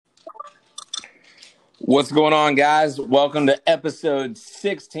What's going on, guys? Welcome to episode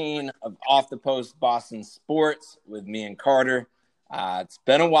 16 of Off the Post Boston Sports with me and Carter. It's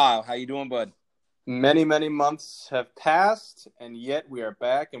been a while. How you doing, bud? Many months have passed, and yet we are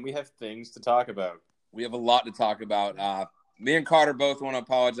back, and we have things to talk about. We have a lot to talk about. Me and Carter both want to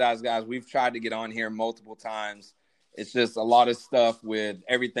apologize, guys. We've tried to get on here multiple times. It's just a lot of stuff with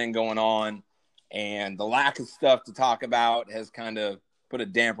everything going on, and the lack of stuff to talk about has kind of put a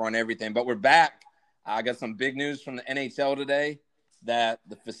damper on everything. But we're back. I got some big news from the NHL today that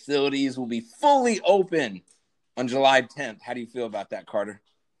the facilities will be fully open on July 10th. How do you feel about that, Carter?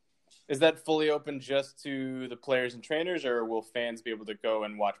 Is that fully open just to the players and trainers, or will fans be able to go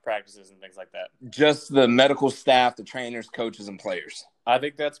and watch practices and things like that? Just the medical staff, the trainers, coaches, and players. I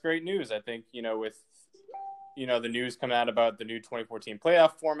think that's great news. I think, with the news coming out about the new 2014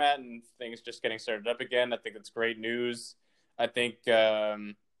 playoff format and things just getting started up again, I think it's great news. I think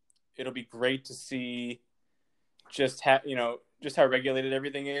it'll be great to see just how regulated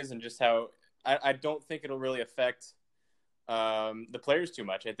everything is, and just how I don't think it'll really affect the players too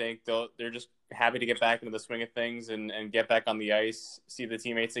much. I think they're just happy to get back into the swing of things and get back on the ice, see the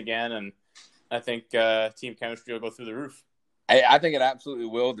teammates again, and I think team chemistry will go through the roof. I think it absolutely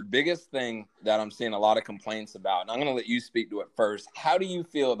will. The biggest thing that I'm seeing a lot of complaints about, and I'm going to let you speak to it first. How do you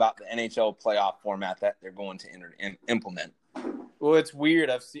feel about the NHL playoff format that they're going to implement? Well, it's weird.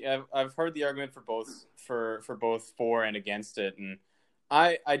 I've heard the argument for both for and against it, and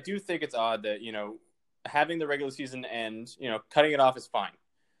I do think it's odd that having the regular season end, cutting it off is fine.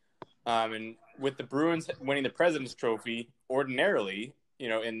 And with the Bruins winning the President's Trophy, ordinarily,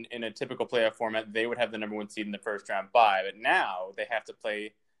 in a typical playoff format, they would have the number one seed in the first round bye. But now they have to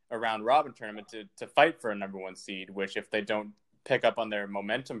play a round robin tournament to fight for a number one seed, which if they don't pick up on their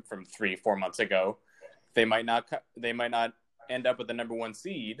momentum from 3-4 months ago, they might not end up with the number one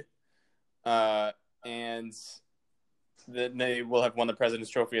seed. And then they will have won the President's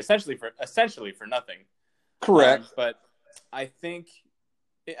Trophy essentially for nothing. Correct. But I think,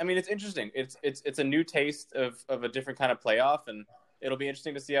 it's interesting. It's a new taste of a different kind of playoff, and it'll be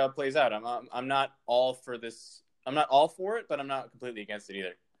interesting to see how it plays out. I'm not all for this. I'm not all for it, but I'm not completely against it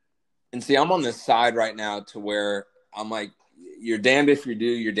either. And see, I'm on this side right now to where I'm like, you're damned if you do,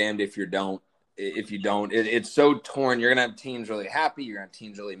 you're damned if you don't. It's so torn. You're going to have teams really happy. You're going to have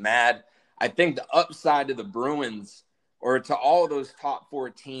teams really mad. I think the upside to the Bruins or to all of those top four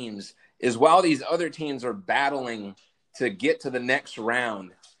teams is while these other teams are battling to get to the next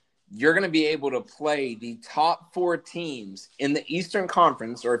round, you're going to be able to play the top four teams in the Eastern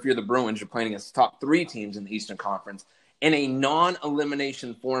Conference, or if you're the Bruins, you're playing against top three teams in the Eastern Conference in a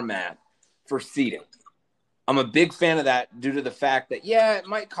non-elimination format for seeding. I'm a big fan of that due to the fact that, it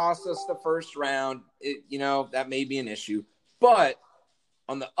might cost us the first round. That may be an issue. But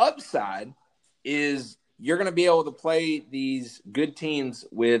on the upside is you're going to be able to play these good teams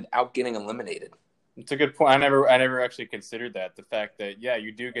without getting eliminated. It's a good point. I never actually considered that. The fact that,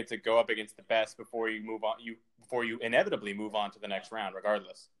 you do get to go up against the best before you move on. Before you inevitably move on to the next round,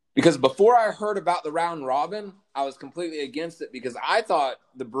 regardless. Because before I heard about the round robin, I was completely against it because I thought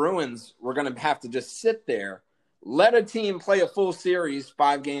the Bruins were going to have to just sit there, let a team play a full series,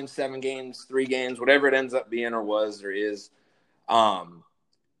 5 games, 7 games, 3 games, whatever it ends up being or was or is.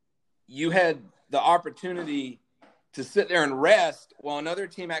 You had the opportunity to sit there and rest while another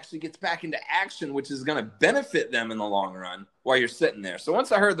team actually gets back into action, which is going to benefit them in the long run while you're sitting there. So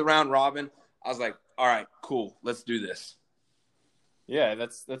once I heard the round robin, I was like, all right, cool, let's do this. Yeah,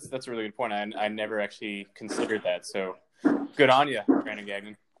 that's a really good point. I never actually considered that. So good on you, Brandon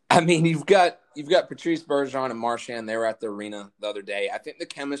Gagnon. You've got Patrice Bergeron and Marchand. They were at the arena the other day. I think the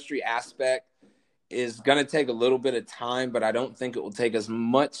chemistry aspect is going to take a little bit of time, but I don't think it will take as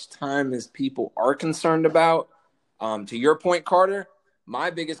much time as people are concerned about. To your point, Carter, my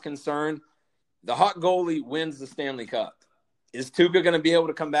biggest concern, the hot goalie wins the Stanley Cup. Is Tuukka going to be able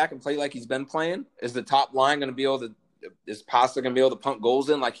to come back and play like he's been playing? Is the top line going to be able to – is Pasta going to be able to pump goals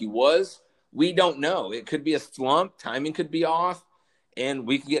in like he was? We don't know. It could be a slump. Timing could be off, and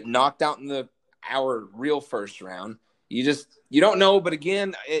we could get knocked out in our real first round. You don't know. But,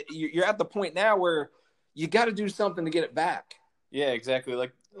 again, you're at the point now where you got to do something to get it back. Yeah, exactly.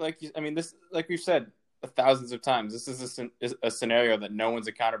 Like we've said – thousands of times. This is a scenario that no one's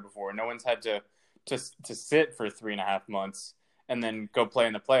encountered before. No one's had to sit for 3.5 months and then go play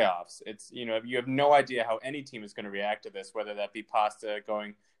in the playoffs. It's you have no idea how any team is going to react to this, whether that be Pasta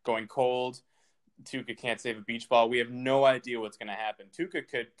going cold, Tuukka can't save a beach ball. We have no idea what's going to happen. Tuukka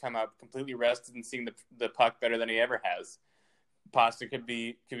could come out completely rested and seeing the puck better than he ever has. Pasta could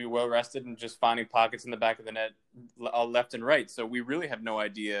be well rested and just finding pockets in the back of the net left and right. So we really have no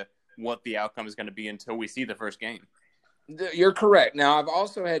idea what the outcome is going to be until we see the first game. You're correct. Now,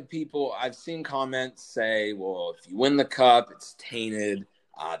 I've seen comments say, well, if you win the cup, it's tainted.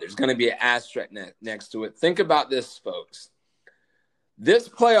 There's going to be an asterisk next to it. Think about this, folks. This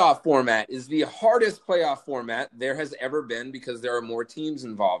playoff format is the hardest playoff format there has ever been because there are more teams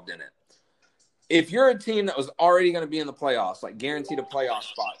involved in it. If you're a team that was already going to be in the playoffs, like guaranteed a playoff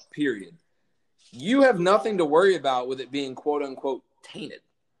spot, period, you have nothing to worry about with it being quote unquote tainted.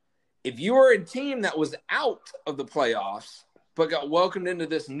 If you are a team that was out of the playoffs but got welcomed into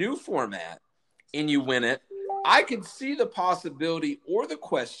this new format and you win it, I could see the possibility or the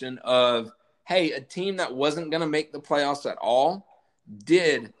question of, hey, a team that wasn't going to make the playoffs at all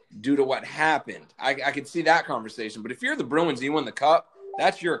did due to what happened. I could see that conversation. But if you're the Bruins and you win the cup,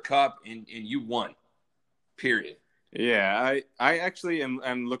 that's your cup and you won, period. Yeah, I actually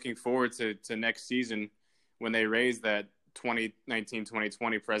am looking forward to next season when they raise that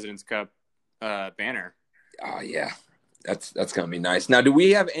 2019-2020 President's Cup banner. Oh, yeah. That's going to be nice. Now, do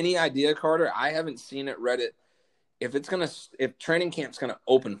we have any idea, Carter? I haven't seen it, read it. If training camp's going to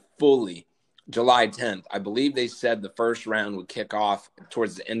open fully July 10th, I believe they said the first round would kick off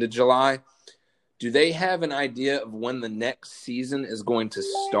towards the end of July. Do they have an idea of when the next season is going to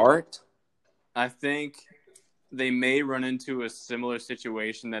start? I think they may run into a similar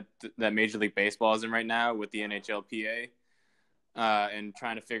situation that Major League Baseball is in right now with the NHLPA, and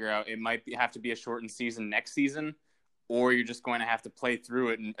trying to figure out it might have to be a shortened season next season, or you're just going to have to play through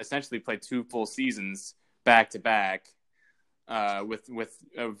it and essentially play 2 full seasons back to back, with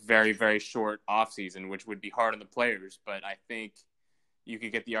a very, very short off season, which would be hard on the players. But I think you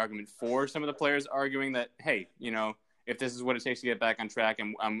could get the argument for some of the players arguing that, hey, if this is what it takes to get back on track,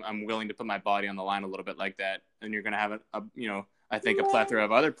 and I'm willing to put my body on the line a little bit like that, and you're going to have I think a plethora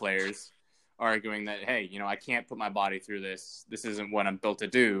of other players arguing that, hey, I can't put my body through this. This isn't what I'm built to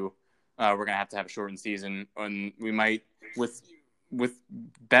do. We're going to have a shortened season, and we might with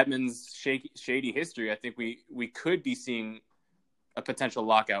Bettman's shady history. I think we could be seeing a potential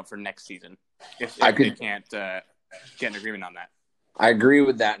lockout for next season if they can't get an agreement on that. I agree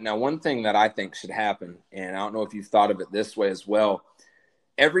with that. Now, one thing that I think should happen, and I don't know if you've thought of it this way as well,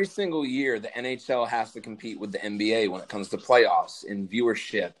 every single year the NHL has to compete with the NBA when it comes to playoffs and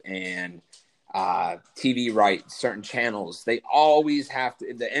viewership and TV rights, certain channels. They always have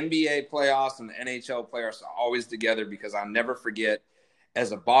to – the NBA playoffs and the NHL playoffs are always together because I'll never forget,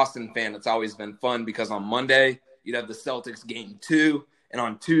 as a Boston fan, it's always been fun because on Monday you'd have the Celtics game 2, and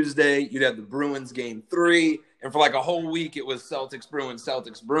on Tuesday you'd have the Bruins game 3. And for like a whole week, it was Celtics, Bruins,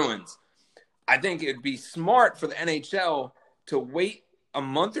 Celtics, Bruins. I think it'd be smart for the NHL to wait a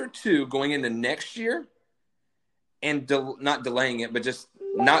month or two going into next year and not delaying it, but just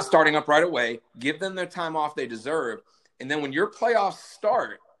not starting up right away. Give them their time off they deserve. And then when your playoffs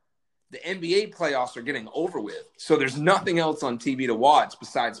start, the NBA playoffs are getting over with. So there's nothing else on TV to watch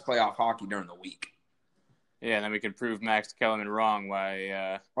besides playoff hockey during the week. Yeah, and then we can prove Max Kellerman wrong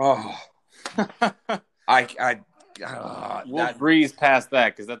why We'll breeze past that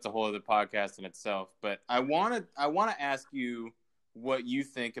because that's a whole other podcast in itself. But I want to ask you what you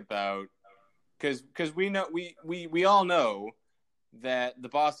think about, because we all know that the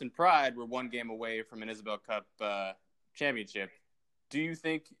Boston Pride were 1 game away from an Isabel Cup championship. Do you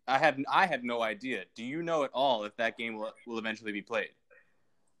think I have no idea? Do you know at all if that game will eventually be played?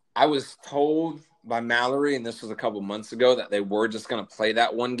 I was told by Mallory, and this was a couple months ago, that they were just going to play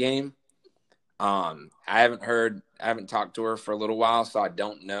that 1 game. I haven't talked to her for a little while, so I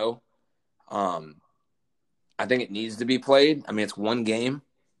don't know. I think it needs to be played. I mean, it's 1 game.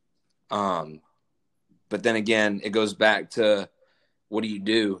 But then again, it goes back to, what do you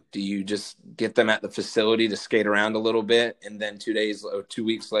do? Do you just get them at the facility to skate around a little bit and then 2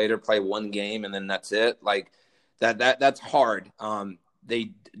 weeks later play 1 game and then that's it? Like that's hard.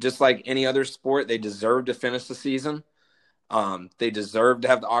 They, just like any other sport, they deserve to finish the season. They deserve to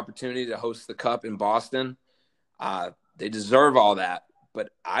have the opportunity to host the Cup in Boston. They deserve all that,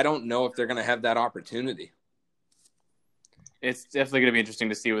 but I don't know if they're going to have that opportunity. It's definitely going to be interesting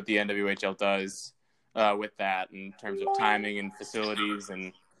to see what the NWHL does with that in terms of timing and facilities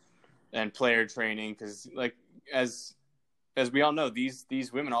and player training. Because, like, as we all know,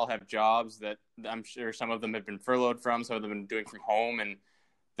 these women all have jobs that I'm sure some of them have been furloughed from, some of them have been doing from home, and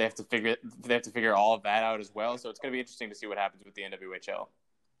they have to figure all of that out as well. So it's going to be interesting to see what happens with the NWHL.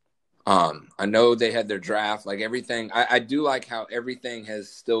 I know they had their draft, like everything. I do like how everything has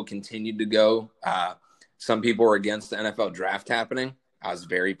still continued to go. Some people were against the NFL draft happening. I was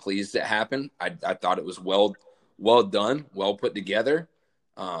very pleased it happened. I thought it was well done, well put together.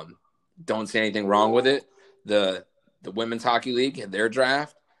 Don't see anything wrong with it. The Women's Hockey League had their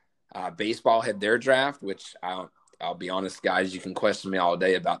draft. Baseball had their draft, which I'll be honest, guys, you can question me all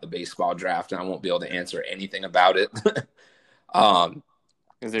day about the baseball draft, and I won't be able to answer anything about it.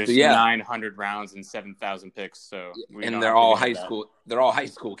 Because So there's yeah, 900 rounds and 7,000 picks, so we and don't they're have to all get into high that. school. They're all high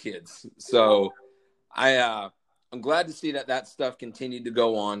school kids. So I'm glad to see that stuff continued to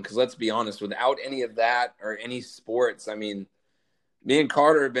go on. Because let's be honest, without any of that or any sports, I mean, me and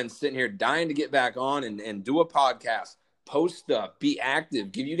Carter have been sitting here dying to get back on and do a podcast, post stuff, be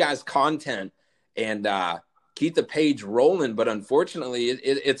active, give you guys content, and keep the page rolling. But unfortunately,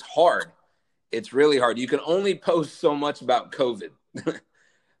 it's hard. It's really hard. You can only post so much about COVID.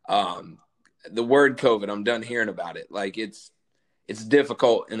 um, the word COVID, I'm done hearing about it. Like it's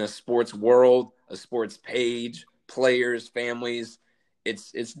difficult in a sports world, a sports page, players, families.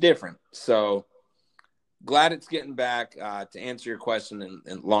 It's different. So glad it's getting back. To answer your question,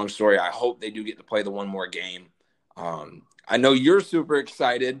 and long story, I hope they do get to play the one more game. I know you're super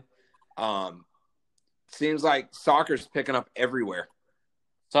excited. Seems like soccer's picking up everywhere.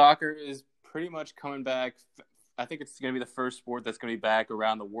 Soccer is pretty much coming back. I think it's going to be the first sport that's going to be back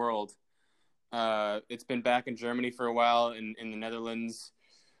around the world. It's been back in Germany for a while, in the Netherlands.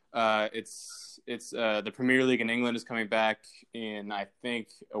 It's the Premier League in England is coming back in, I think,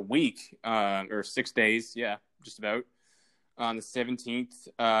 a week or 6 days. Yeah, just about on the 17th.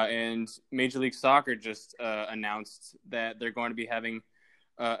 And Major League Soccer just announced that they're going to be having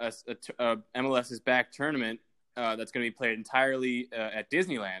a MLS's back tournament that's going to be played entirely at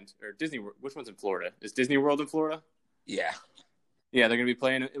Disneyland or Disney. Which one's in Florida? Is Disney World in Florida? Yeah. Yeah, they're going to be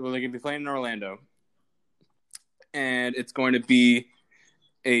playing. Well, they're going to be playing in Orlando, and it's going to be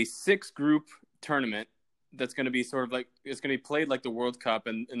a 6-group tournament that's going to be sort of like it's going to be played like the World Cup,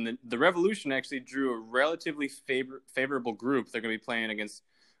 and the Revolution actually drew a relatively favorable group. They're going to be playing against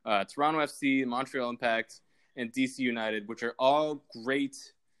Toronto FC, Montreal Impact, and DC United, which are all great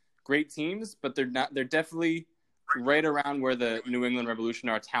teams, but they're not. They're definitely right around where the New England Revolution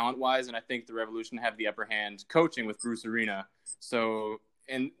are talent-wise, and I think the Revolution have the upper hand coaching with Bruce Arena. So,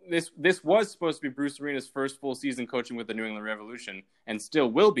 and this was supposed to be Bruce Arena's first full season coaching with the New England Revolution, and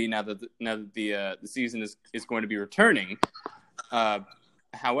still will be now that the season is going to be returning.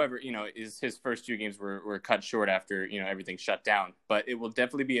 However, his first 2 games were cut short after everything shut down. But it will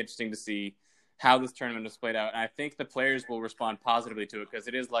definitely be interesting to see how this tournament is played out, and I think the players will respond positively to it because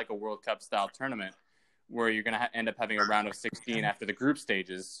it is like a World Cup style tournament where you're going to end up having a round of 16 after the group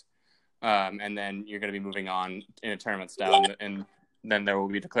stages, and then you're going to be moving on in a tournament style, and then there will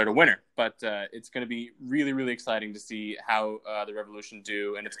be declared a winner. But it's going to be really, really exciting to see how the Revolution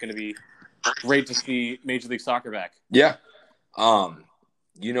do, and it's going to be great to see Major League Soccer back. Yeah.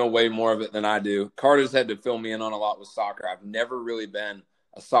 You know way more of it than I do. Carter's had to fill me in on a lot with soccer. I've never really been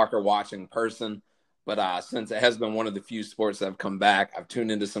a soccer watching person, but since it has been one of the few sports that have come back, I've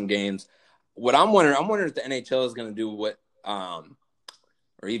tuned into some games. What I'm wondering if the NHL is going to do what,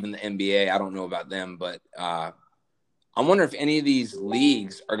 or even the NBA. I don't know about them, but I'm wondering if any of these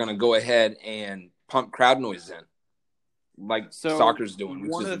leagues are going to go ahead and pump crowd noise in, like soccer's doing,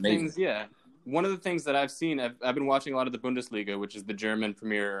 which is amazing. One of the things that I've seen, I've been watching a lot of the Bundesliga, which is the German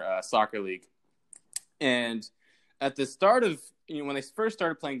Premier Soccer League, and at the start of when they first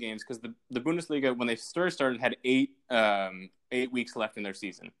started playing games, because the Bundesliga when they first started had 8 weeks left in their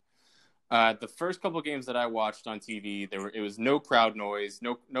season. The first couple of games that I watched on TV, it was no crowd noise,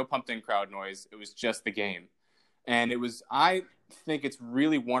 no pumped in crowd noise. It was just the game, and I think it's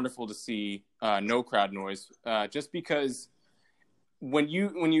really wonderful to see no crowd noise, just because when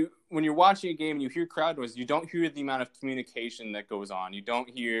you're watching a game and you hear crowd noise, you don't hear the amount of communication that goes on. You don't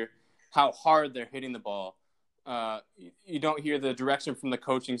hear how hard they're hitting the ball. You don't hear the direction from the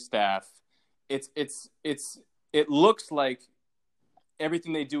coaching staff. It looks like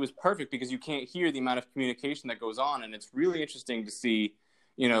everything they do is perfect because you can't hear the amount of communication that goes on, and it's really interesting to see,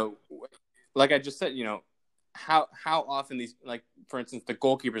 like I just said, how often these, like for instance, the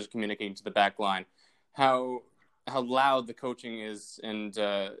goalkeepers are communicating to the back line, how loud the coaching is, and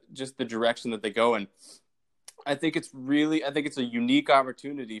just the direction that they go in. I think it's a unique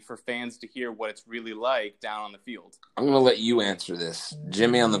opportunity for fans to hear what it's really like down on the field. I'm going to let you answer this.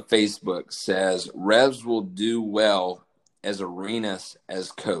 Jimmy on the Facebook says Revs will do well as Arenas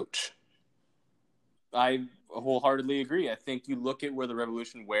as coach. I wholeheartedly agree. I think you look at where the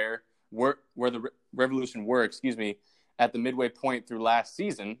Revolution were at the midway point through last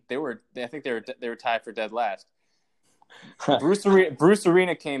season. They were tied for dead last. Bruce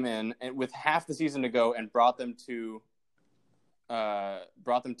Arena came in and with half the season to go and brought them to a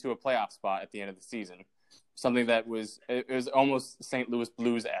playoff spot at the end of the season. Something that was almost St. Louis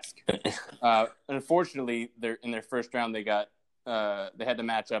Blues-esque. Unfortunately, in their first round they got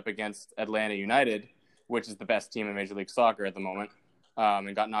match up against Atlanta United, which is the best team in Major League Soccer at the moment,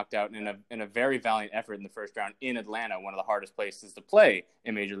 and got knocked out in a very valiant effort in the first round in Atlanta, one of the hardest places to play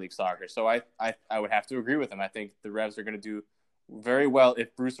in Major League Soccer. So I would have to agree with him. I think the Revs are going to do very well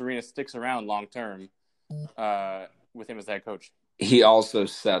if Bruce Arena sticks around long term with him as head coach. He also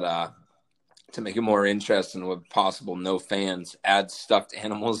said to make it more interesting with possible no fans, add stuffed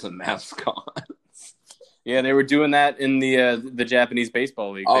animals and mascots. Yeah, they were doing that in the Japanese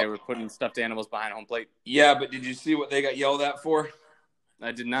baseball league. They were putting stuffed animals behind home plate. Yeah, but did you see what they got yelled at for?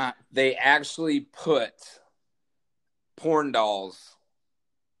 I did not. They actually put porn dolls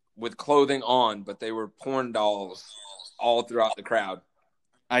with clothing on, but they were porn dolls all throughout the crowd.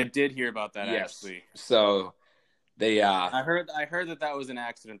 I did hear about that, actually. So they I heard that was an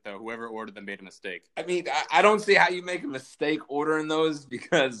accident, though. Whoever ordered them made a mistake. I mean, I don't see how you make a mistake ordering those,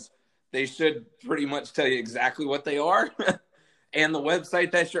 because they should pretty much tell you exactly what they are and the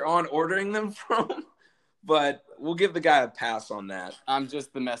website that you're on ordering them from. But we'll give the guy a pass on that. I'm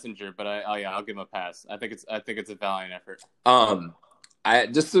just the messenger, but I'll give him a pass. I think it's a valiant effort. I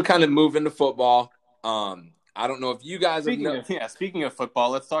just to kind of move into football. I don't know if you guys Speaking of football,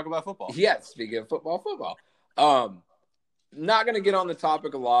 let's talk about football. Yeah, speaking of football. Not going to get on the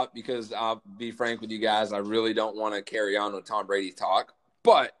topic a lot because I'll be frank with you guys, I really don't want to carry on with Tom Brady talk.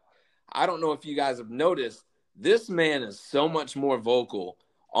 But I don't know if you guys have noticed, this man is so much more vocal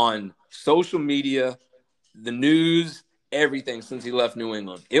on social media, the news, everything since he left New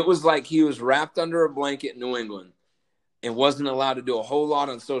England. It was like he was wrapped under a blanket in New England and wasn't allowed to do a whole lot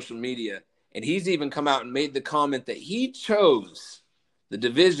on social media. And he's even come out and made the comment that he chose the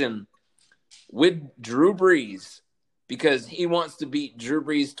division with Drew Brees because he wants to beat Drew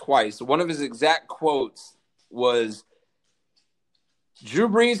Brees twice. One of his exact quotes was, Drew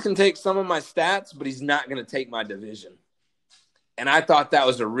Brees can take some of my stats, but he's not going to take my division. And I thought that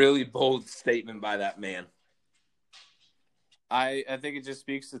was a really bold statement by that man. I think it just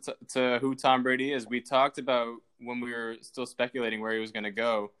speaks to who Tom Brady is. We talked about when we were still speculating where he was going to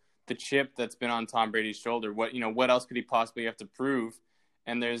go, the chip that's been on Tom Brady's shoulder. What else could he possibly have to prove?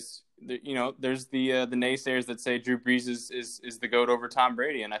 And there's the naysayers that say Drew Brees is the GOAT over Tom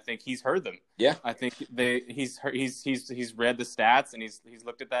Brady, and I think he's heard them. Yeah, I think he's read the stats and he's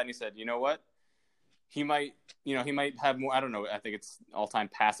looked at that and he said, you know what, he might have more. I don't know. I think it's all-time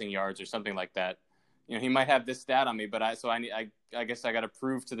passing yards or something like that. He might have this stat on me, but I guess I got to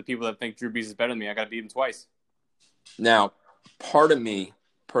prove to the people that think Drew Brees is better than me, I got to beat him twice. Now, part of me,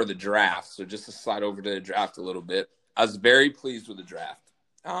 per the draft, so just to slide over to the draft a little bit, I was very pleased with the draft.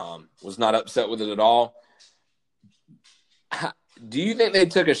 Was not upset with it at all. Do you think they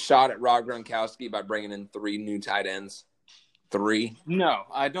took a shot at Rob Gronkowski by bringing in 3 new tight ends? 3? No,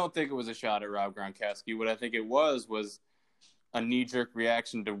 I don't think it was a shot at Rob Gronkowski. What I think it was a knee-jerk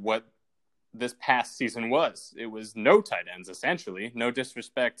reaction to what this past season was. It was no tight ends, essentially. No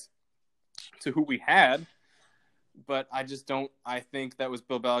disrespect to who we had, but I think that was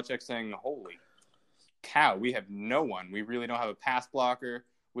Bill Belichick saying, holy cow, we have no one. We really don't have a pass blocker.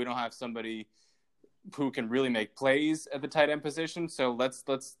 We don't have somebody who can really make plays at the tight end position. So let's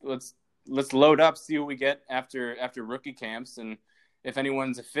load up, see what we get after rookie camps, and if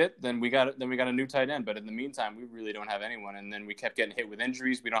anyone's a fit, then we got a new tight end. But in the meantime, we really don't have anyone. And then we kept getting hit with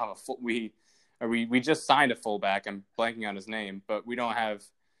injuries. We don't have we just signed a fullback. I'm blanking on his name, but we don't have.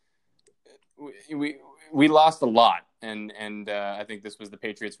 We lost a lot, and I think this was the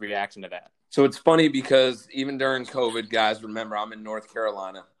Patriots' reaction to that. So it's funny because even during COVID, guys, remember I'm in North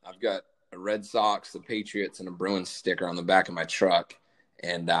Carolina. I've got a Red Sox, the Patriots, and a Bruins sticker on the back of my truck.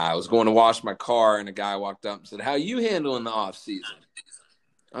 And I was going to wash my car, and a guy walked up and said, "How you handling the off season?"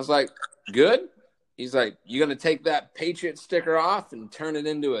 I was like, "Good." He's like, "You going to take that Patriots sticker off and turn it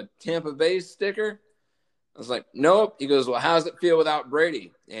into a Tampa Bay sticker?" I was like, "Nope." He goes, "Well, how's it feel without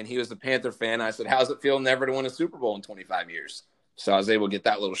Brady?" And he was a Panther fan. I said, "How's it feel never to win a Super Bowl in 25 years?" So I was able to get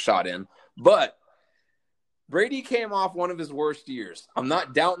that little shot in. But Brady came off one of his worst years. I'm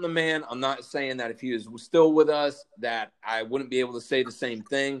not doubting the man. I'm not saying that if he was still with us that I wouldn't be able to say the same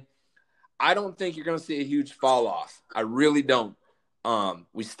thing. I don't think you're going to see a huge fall off. I really don't.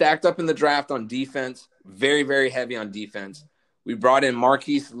 We stacked up in the draft on defense, very, very heavy on defense. We brought in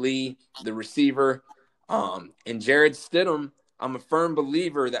Marquise Lee, the receiver, and Jared Stidham. I'm a firm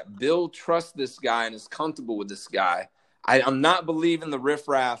believer that Bill trusts this guy and is comfortable with this guy. I'm not believing the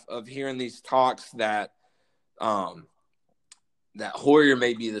riffraff of hearing these talks that Hoyer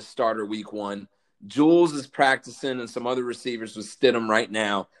may be the starter week 1. Jules is practicing and some other receivers with Stidham right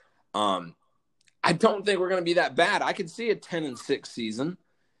now. I don't think we're going to be that bad. I could see a 10-6 season,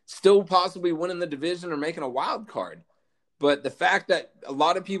 still possibly winning the division or making a wild card. But the fact that a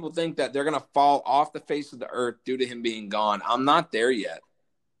lot of people think that they're going to fall off the face of the earth due to him being gone, I'm not there yet.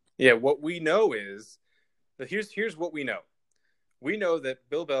 Yeah, what we know is that here's what we know. We know that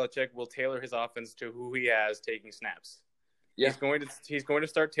Bill Belichick will tailor his offense to who he has taking snaps. Yeah. He's going to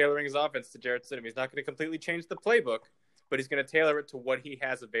start tailoring his offense to Jarrett Stidham. He's not going to completely change the playbook, but he's going to tailor it to what he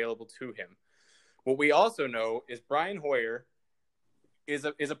has available to him. What we also know is Brian Hoyer is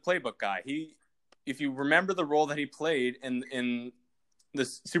a playbook guy. If you remember the role that he played in the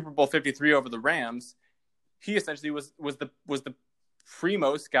Super Bowl 53 over the Rams, he essentially was the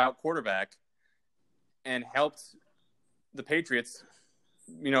primo scout quarterback and helped the Patriots.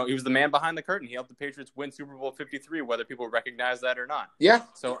 He was the man behind the curtain. He helped the Patriots win Super Bowl 53, whether people recognize that or not. Yeah.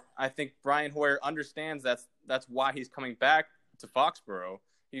 So I think Brian Hoyer understands that's why he's coming back to Foxborough.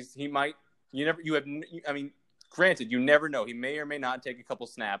 Granted, you never know. He may or may not take a couple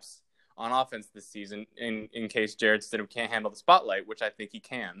snaps on offense this season in case Jarrett Stidham can't handle the spotlight, which I think he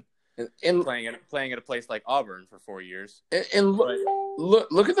can. And playing at a place like Auburn for 4 years. And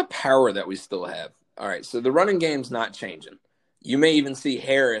look at the power that we still have. All right, so the running game's not changing. You may even see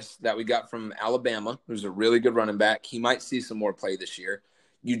Harris that we got from Alabama, who's a really good running back. He might see some more play this year.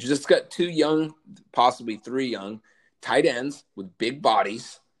 You just got 2 young, possibly 3 young tight ends with big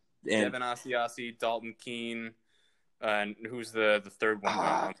bodies. And Devin Asiasi, Dalton Keene, and who's the third one?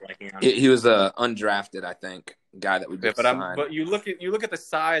 I'm blanking on. He was undrafted, I think, guy that we just signed. But you look at the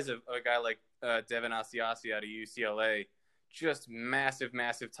size of a guy like Devin Asiasi out of UCLA. Just massive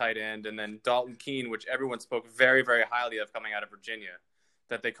tight end, and then Dalton Keene, which everyone spoke very, very highly of coming out of Virginia,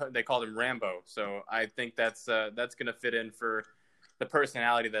 that they called him Rambo. So I think that's going to fit in for the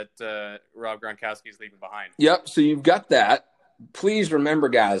personality that Rob Gronkowski is leaving behind. Yep. So you've got that. Please remember,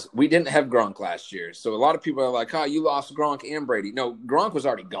 guys, we didn't have Gronk last year, so a lot of people are like, "Oh, you lost Gronk and Brady." No, Gronk was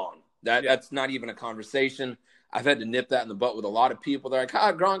already gone. That's not even a conversation. I've had to nip that in the butt with a lot of people. They're like,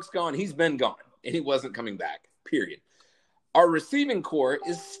 Gronk's gone. He's been gone, and he wasn't coming back. Period. Our receiving core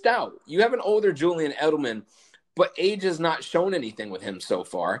is stout. You have an older Julian Edelman, but age has not shown anything with him so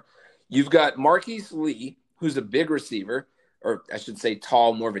far. You've got Marquise Lee, who's a big receiver, or I should say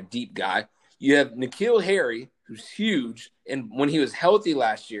tall, more of a deep guy. You have N'Keal Harry, who's huge, and when he was healthy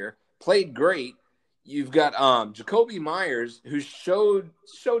last year, played great. You've got Jacoby Myers, who showed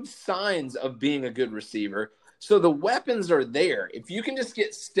signs of being a good receiver. So the weapons are there. If you can just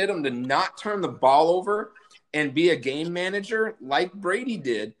get Stidham to not turn the ball over and be a game manager like Brady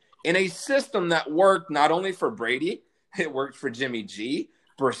did in a system that worked not only for Brady, it worked for Jimmy G,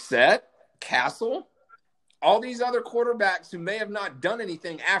 Brissett, Castle, all these other quarterbacks who may have not done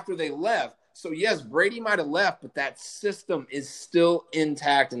anything after they left. So, yes, Brady might have left, but that system is still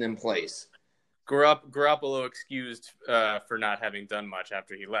intact and in place. Garoppolo excused for not having done much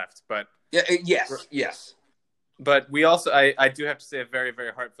after he left. But yes. But we also, I do have to say a very,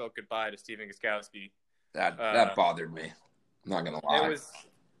 very heartfelt goodbye to Stephen Gostkowski. That bothered me. I'm not gonna lie.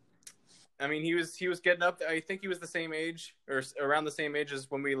 He was getting up. I think he was the same age or around the same age as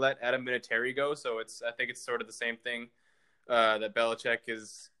when we let Adam Vinatieri go. So I think it's sort of the same thing that Belichick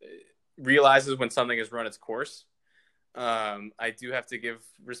realizes when something has run its course. I do have to give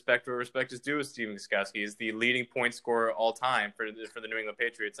respect where respect is due. With Stephen Gostkowski is the leading point scorer all time for the New England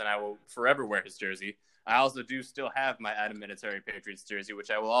Patriots, and I will forever wear his jersey. I also do still have my Adam Vinatieri Patriots jersey, which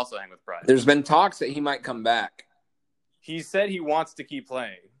I will also hang with pride. There's been talks that he might come back. He said he wants to keep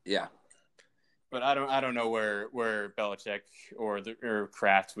playing. Yeah, but I don't know where Belichick or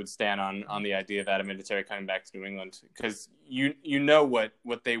Kraft would stand on the idea of Adam Vinatieri coming back to New England, because you know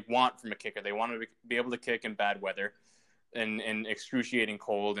what they want from a kicker. They want to be able to kick in bad weather and excruciating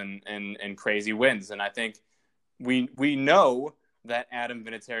cold and crazy winds, and I think we know that Adam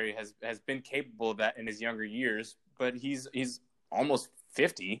Vinatieri has been capable of that in his younger years, but he's almost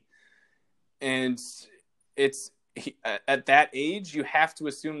 50, and at that age, you have to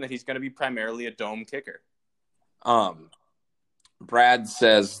assume that he's going to be primarily a dome kicker. Brad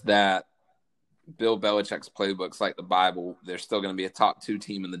says that Bill Belichick's playbook's like the Bible. They're still going to be a top 2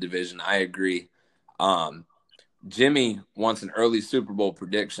 team in the division. I agree. Jimmy wants an early Super Bowl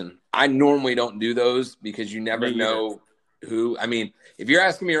prediction. I normally don't do those because you never know who. I mean, if you're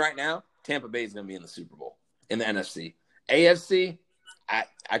asking me right now, Tampa Bay is going to be in the Super Bowl in the NFC. AFC,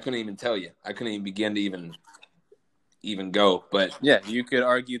 I couldn't even tell you. I couldn't even begin to even go. But yeah, you could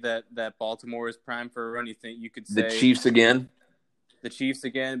argue that Baltimore is primed for a run. You could say the Chiefs again.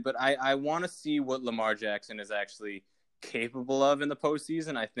 But I want to see what Lamar Jackson is actually capable of in the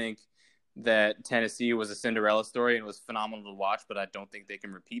postseason. I think that Tennessee was a Cinderella story and was phenomenal to watch, but I don't think they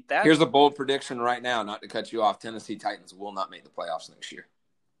can repeat that. Here's a bold prediction right now, not to cut you off. Tennessee Titans will not make the playoffs next year.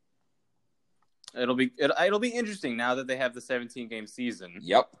 It'll be interesting now that they have the 17-game season.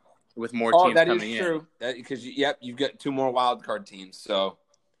 Yep. With more teams that coming is true. Because you've got 2 more wild card teams. So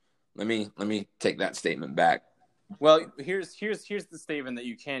let me take that statement back. Well, here's the statement that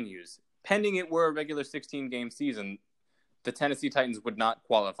you can use. Pending it were a regular 16-game season, the Tennessee Titans would not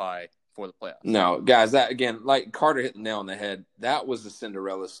qualify for the playoffs. No, guys, that again, like Carter hit the nail on the head. That was the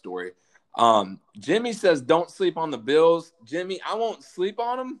Cinderella story. Jimmy says don't sleep on the Bills. Jimmy, I won't sleep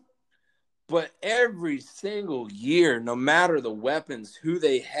on them. But every single year, no matter the weapons, who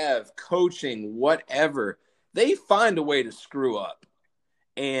they have, coaching, whatever, they find a way to screw up.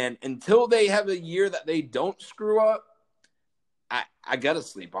 And until they have a year that they don't screw up, I gotta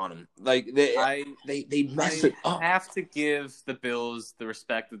sleep on them. Like they mess it up. I have to give the Bills the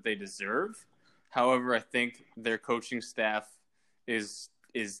respect that they deserve. However, I think their coaching staff is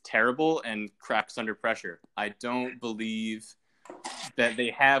terrible and cracks under pressure. I don't believe that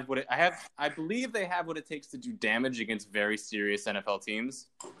they have I believe they have what it takes to do damage against very serious NFL teams.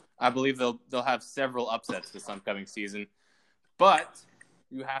 I believe they'll have several upsets this upcoming season, but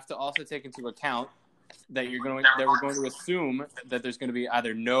you have to also take into account that we're going to assume that there's going to be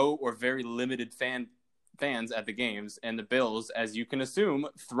either no or very limited fans at the games, and the Bills, as you can assume,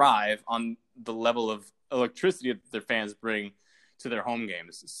 thrive on the level of electricity that their fans bring to their home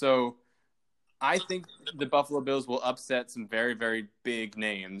games. So I think the Buffalo Bills will upset some very, very big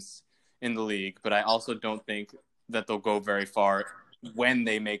names in the league, but I also don't think that they'll go very far when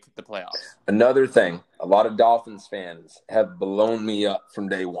they make the playoffs. Another thing, a lot of Dolphins fans have blown me up from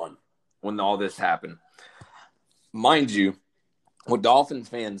day one when all this happened. Mind you, what Dolphins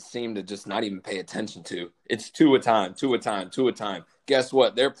fans seem to just not even pay attention to, it's two a time. Guess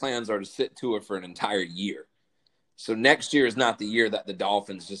what? Their plans are to sit Tua for an entire year. So next year is not the year that the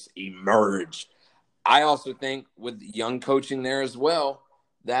Dolphins just emerge. I also think with young coaching there as well,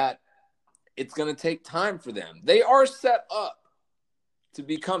 that it's going to take time for them. They are set up to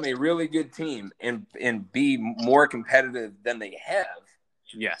become a really good team and be more competitive than they have.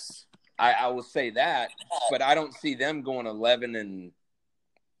 Yes. I will say that, but I don't see them going 11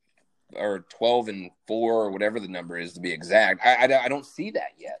 or 12-4 or whatever the number is to be exact. I don't see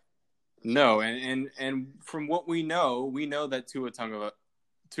that yet. No, and from what we know that Tua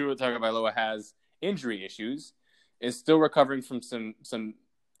Tagovailoa has injury issues, is still recovering from some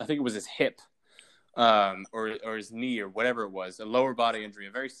I think it was his hip, or his knee or whatever it was, a lower body injury,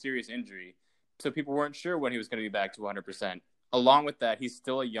 a very serious injury. So people weren't sure when he was going to be back to 100%. Along with that, he's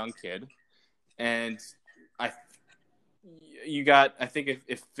still a young kid, and I think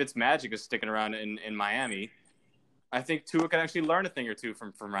if Fitzmagic is sticking around in Miami, I think Tua can actually learn a thing or two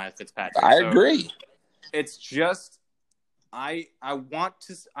from Ryan Fitzpatrick. I agree. It's just I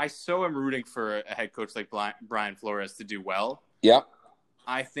so am rooting for a head coach like Brian Flores to do well. Yep.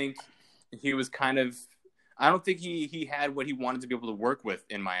 I think he was I don't think he had what he wanted to be able to work with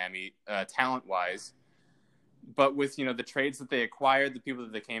in Miami, talent-wise. But with the trades that they acquired, the people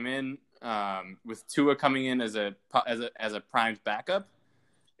that they came in, with Tua coming in as a primed backup,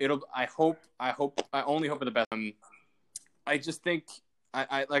 I only hope for the best. I just think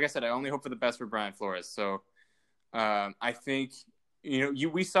like I said, I only hope for the best for Brian Flores. So I think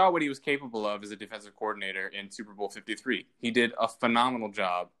we saw what he was capable of as a defensive coordinator in Super Bowl 53. He did a phenomenal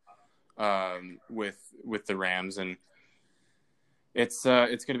job with the Rams, and it's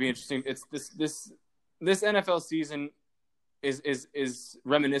going to be interesting. It's this NFL season is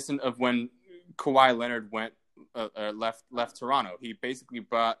reminiscent of when Kawhi Leonard left Toronto. He basically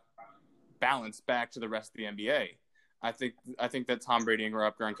brought balance back to the rest of the NBA. I think that Tom Brady and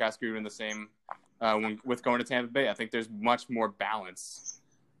Rob Gronkowski are doing the same with going to Tampa Bay. I think there's much more balance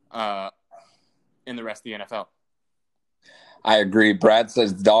in the rest of the NFL. I agree. Brad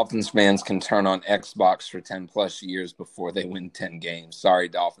says Dolphins fans can turn on Xbox for 10 plus years before they win 10 games. Sorry,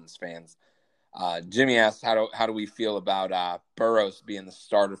 Dolphins fans. Jimmy asked, how do we feel about Burrows being the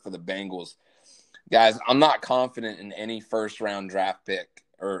starter for the Bengals? Guys, I'm not confident in any first-round draft pick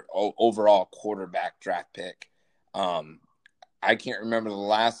or overall quarterback draft pick. I can't remember the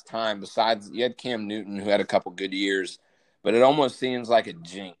last time, besides you had Cam Newton, who had a couple good years, but it almost seems like a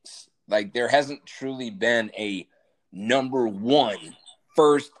jinx. Like there hasn't truly been a number one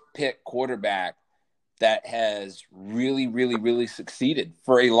first-pick quarterback that has really, really, really succeeded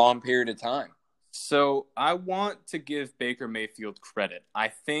for a long period of time. So I want to give Baker Mayfield credit. I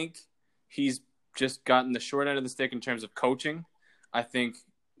think he's just gotten the short end of the stick in terms of coaching. I think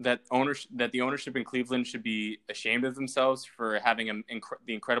that the ownership in Cleveland should be ashamed of themselves for having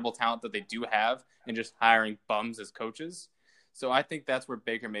the incredible talent that they do have and just hiring bums as coaches. So I think that's where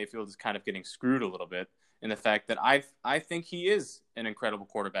Baker Mayfield is kind of getting screwed a little bit. in the fact that I think he is an incredible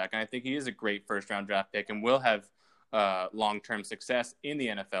quarterback, and I think he is a great first-round draft pick and will have long-term success in the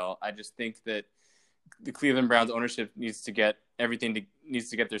NFL. I just think that the Cleveland Browns ownership needs to get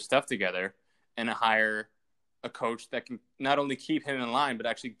their stuff together and hire a coach that can not only keep him in line, but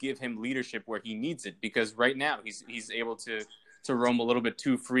actually give him leadership where he needs it. Because right now he's able to roam a little bit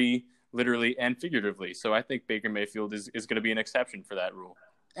too free, literally and figuratively. So I think Baker Mayfield is going to be an exception for that rule.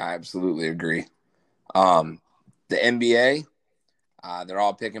 I absolutely agree. The NBA, they're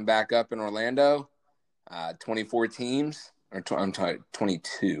all picking back up in Orlando. 24 teams, I'm sorry,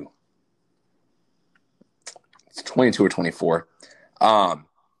 22. It's 22 or 24.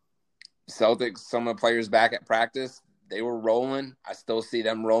 Celtics, some of the players back at practice, they were rolling. I still see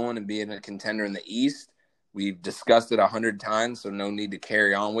them rolling and being a contender in the East. We've discussed it 100 times, so no need to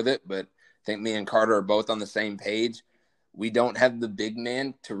carry on with it. But I think me and Carter are both on the same page. We don't have the big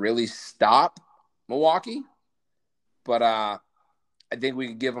man to really stop Milwaukee. But I think we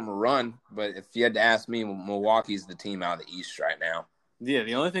could give them a run. But if you had to ask me, Milwaukee's the team out of the East right now. Yeah,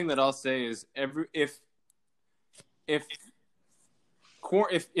 the only thing that I'll say is if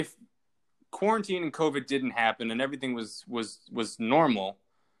quarantine and COVID didn't happen and everything was normal,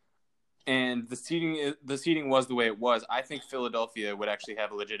 and the seating was the way it was, I think Philadelphia would actually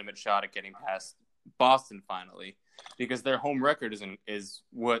have a legitimate shot at getting past Boston finally, because their home record is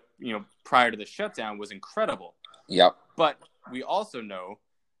what, prior to the shutdown was incredible. Yep. But we also know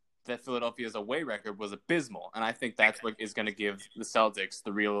that Philadelphia's away record was abysmal, and I think that's what is going to give the Celtics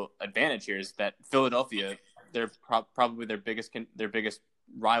the real advantage here, is that Philadelphia, they're probably their biggest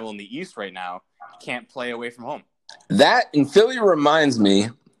rival in the East right now, can't play away from home. That in Philly reminds me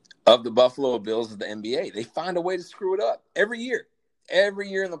of the Buffalo Bills of the NBA. They find a way to screw it up every year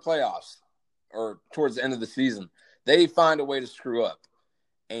in the playoffs or towards the end of the season. They find a way to screw up,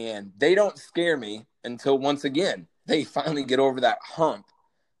 and they don't scare me until once again they finally get over that hump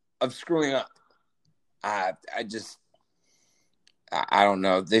of screwing up. I don't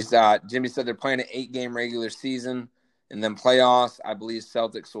know. Jimmy said they're playing an 8-game regular season and then playoffs. I believe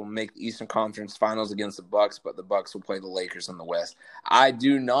Celtics will make the Eastern Conference Finals against the Bucks, but the Bucks will play the Lakers in the West. I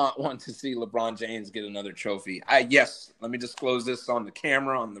do not want to see LeBron James get another trophy. Yes, let me disclose this on the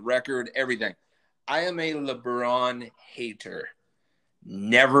camera, on the record, everything. I am a LeBron hater.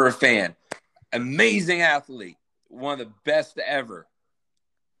 Never a fan. Amazing athlete. One of the best ever.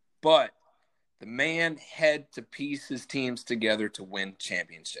 But the man had to piece his teams together to win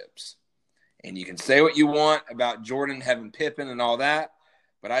championships. And you can say what you want about Jordan having Pippen and all that,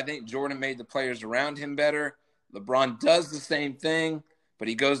 but I think Jordan made the players around him better. LeBron does the same thing, but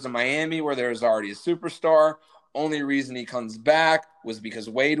he goes to Miami where there is already a superstar. Only reason he comes back was because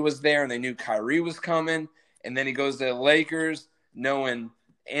Wade was there and they knew Kyrie was coming. And then he goes to the Lakers knowing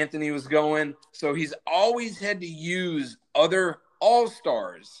Anthony was going. So he's always had to use other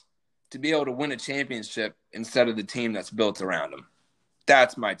all-stars to be able to win a championship instead of the team that's built around him.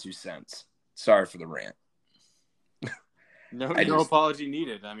 That's my 2 cents. Sorry for the rant. No apology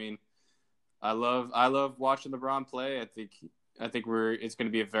needed. I mean, I love watching LeBron play. I think it's going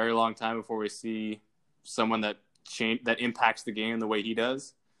to be a very long time before we see someone that impacts the game the way he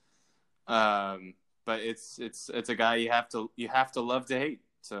does. But it's a guy you have to love to hate.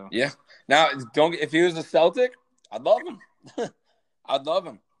 So yeah. Now, if he was a Celtic, I'd love him. I'd love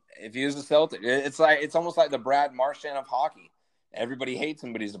him if he was a Celtic. It's almost like the Brad Marchand of hockey. Everybody hates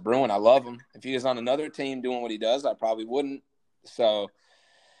him, but he's a Bruin. I love him. If he was on another team doing what he does, I probably wouldn't. So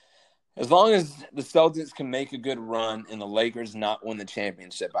as long as the Celtics can make a good run and the Lakers not win the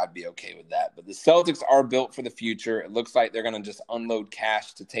championship, I'd be okay with that. But the Celtics are built for the future. It looks like they're going to just unload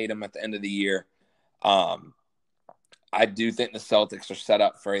cash to Tatum at the end of the year. I do think the Celtics are set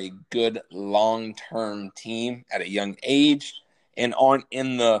up for a good long-term team at a young age and aren't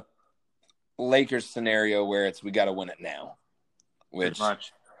in the Lakers scenario where we got to win it now. Which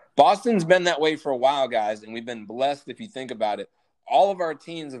Boston's been that way for a while, guys, and we've been blessed if you think about it. All of our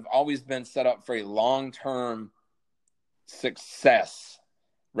teams have always been set up for a long-term success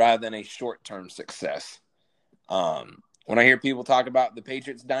rather than a short-term success. When I hear people talk about the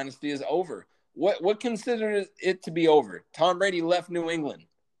Patriots dynasty is over, what considers it to be over? Tom Brady left New England.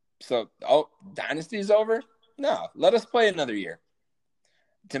 So, dynasty's over? No, let us play another year.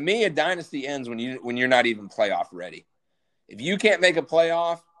 To me, a dynasty ends when you're not even playoff ready. If you can't make a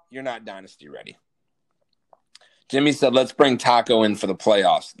playoff, you're not dynasty ready. Jimmy said, let's bring Taco in for the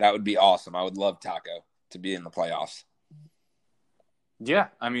playoffs. That would be awesome. I would love Taco to be in the playoffs. Yeah,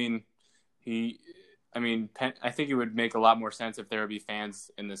 I think it would make a lot more sense if there would be fans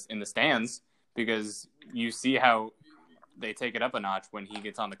in the stands, because you see how they take it up a notch when he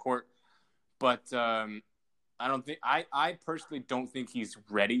gets on the court. But I personally don't think he's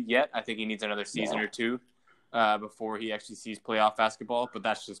ready yet. I think he needs another season or two before he actually sees playoff basketball. But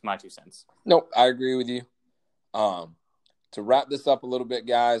that's just my 2 cents. Nope, I agree with you. To wrap this up a little bit,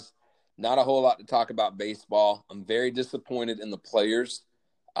 guys, not a whole lot to talk about baseball. I'm very disappointed in the players,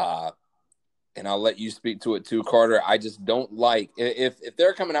 and I'll let you speak to it too, Carter. I just don't like if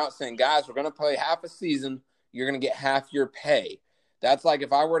they're coming out saying, guys, we're going to play half a season, you're going to get half your pay. That's like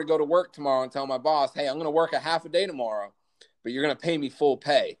if I were to go to work tomorrow and tell my boss, hey, I'm going to work a half a day tomorrow, but you're going to pay me full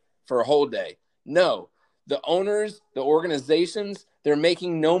pay for a whole day. No, the owners, the organizations, they're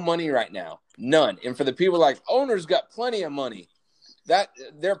making no money right now. None. And for the people like, owners got plenty of money. That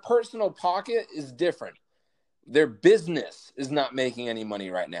their personal pocket is different. Their business is not making any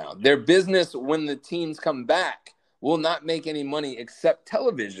money right now. Their business, when the teams come back, will not make any money except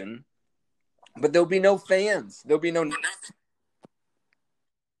television, but there'll be no fans. There'll be no.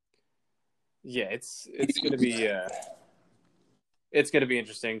 Yeah, it's gonna be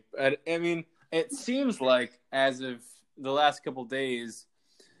interesting. I mean, it seems like as of the last couple of days,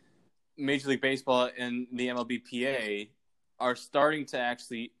 Major League Baseball and the MLBPA are starting to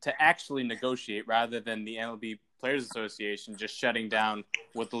actually negotiate rather than the MLB Players Association just shutting down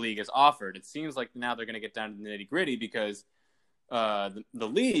what the league has offered. It seems like now they're going to get down to the nitty-gritty because the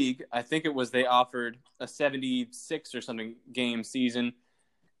league, I think it was they offered a 76 or something game season,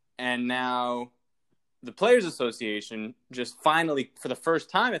 and now the Players Association just finally, for the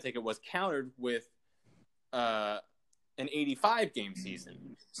first time, I think it was, countered with an 85 game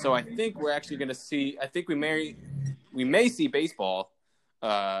season. So I think we're actually going to see. I think we may see baseball,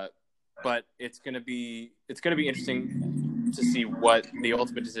 but it's going to be interesting to see what the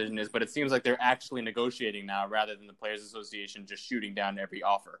ultimate decision is. But it seems like they're actually negotiating now rather than the Players Association just shooting down every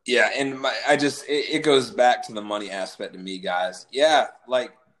offer. Yeah, and it goes back to the money aspect to me, guys. Yeah,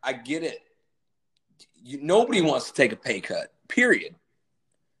 like I get it. Nobody wants to take a pay cut, period.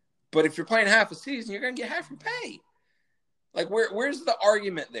 But if you're playing half a season, you're going to get half your pay. Like, where's the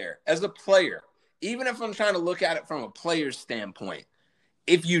argument there? As a player, even if I'm trying to look at it from a player's standpoint,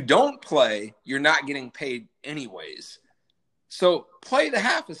 if you don't play, you're not getting paid anyways. So play the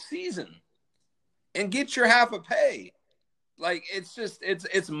half a season and get your half a pay. Like,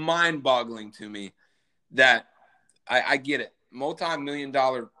 it's mind-boggling to me that I get it.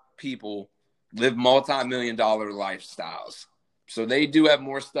 Multi-million-dollar people live multi-million-dollar lifestyles. So they do have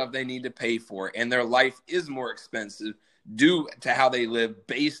more stuff they need to pay for, and their life is more expensive due to how they live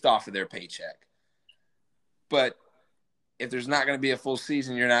based off of their paycheck. But if there's not going to be a full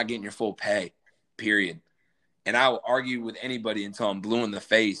season, you're not getting your full pay, period. And I will argue with anybody until I'm blue in the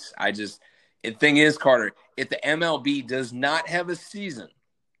face. The thing is, Carter, if the MLB does not have a season,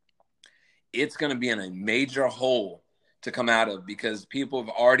 it's going to be in a major hole to come out of because people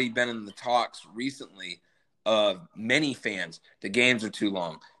have already been in the talks recently of many fans. The games are too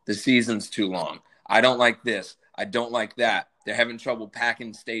long. The season's too long. I don't like this. I don't like that. They're having trouble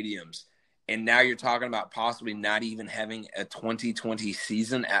packing stadiums. And now you're talking about possibly not even having a 2020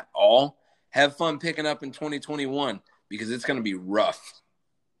 season at all. Have fun picking up in 2021 because it's going to be rough.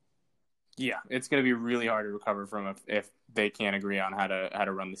 Yeah, it's going to be really hard to recover from if they can't agree on how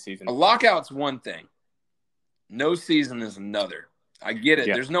to run the season. A lockout's one thing. No season is another. I get it.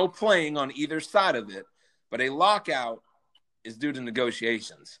 Yeah. There's no playing on either side of it. But a lockout is due to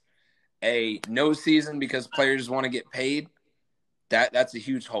negotiations. A no season because players want to get paid, that's a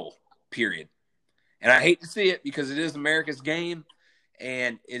huge hole, period. And I hate to see it because it is America's game,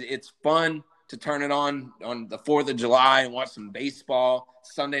 and it's fun to turn it on the 4th of July and watch some baseball,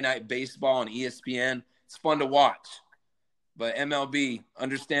 Sunday night baseball on ESPN. It's fun to watch. But MLB,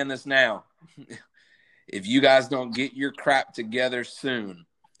 understand this now. If you guys don't get your crap together soon,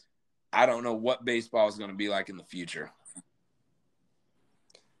 I don't know what baseball is going to be like in the future.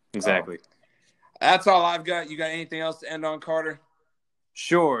 Exactly. That's all I've got. You got anything else to end on, Carter?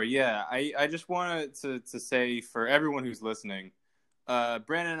 Sure, yeah. I just wanted to say for everyone who's listening,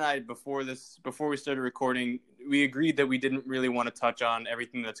 Brandon and I, before we started recording, we agreed that we didn't really want to touch on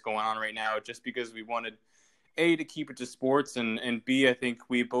everything that's going on right now just because we wanted, A, to keep it to sports, and B, I think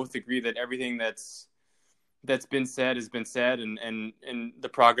we both agree that everything that's been said has been said, and the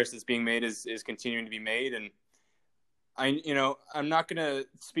progress that's being made is continuing to be made. And I'm not going to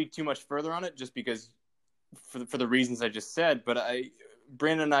speak too much further on it just because for the reasons I just said, but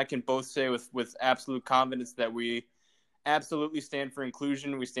Brandon and I can both say with absolute confidence that we absolutely stand for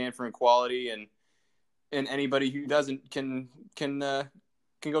inclusion. We stand for equality, and anybody who doesn't can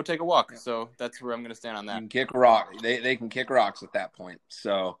go take a walk. So that's where I'm going to stand on that. You can kick rock. They can kick rocks at that point.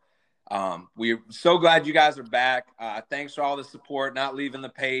 So we're so glad you guys are back. Thanks for all the support, not leaving the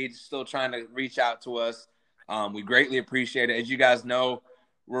page, still trying to reach out to us. We greatly appreciate it. As you guys know,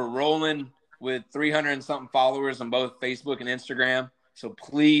 we're rolling with 300 and something followers on both Facebook and Instagram. So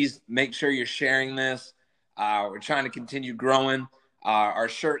please make sure you're sharing this. We're trying to continue growing. Our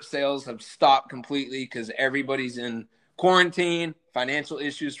shirt sales have stopped completely because everybody's in quarantine, financial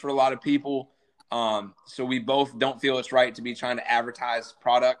issues for a lot of people. So we both don't feel it's right to be trying to advertise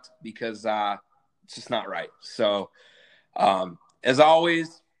product because it's just not right. So as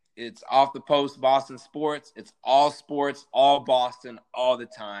always, it's Off the Post Boston Sports. It's all sports, all Boston, all the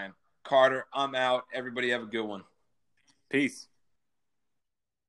time. Carter, I'm out. Everybody have a good one. Peace.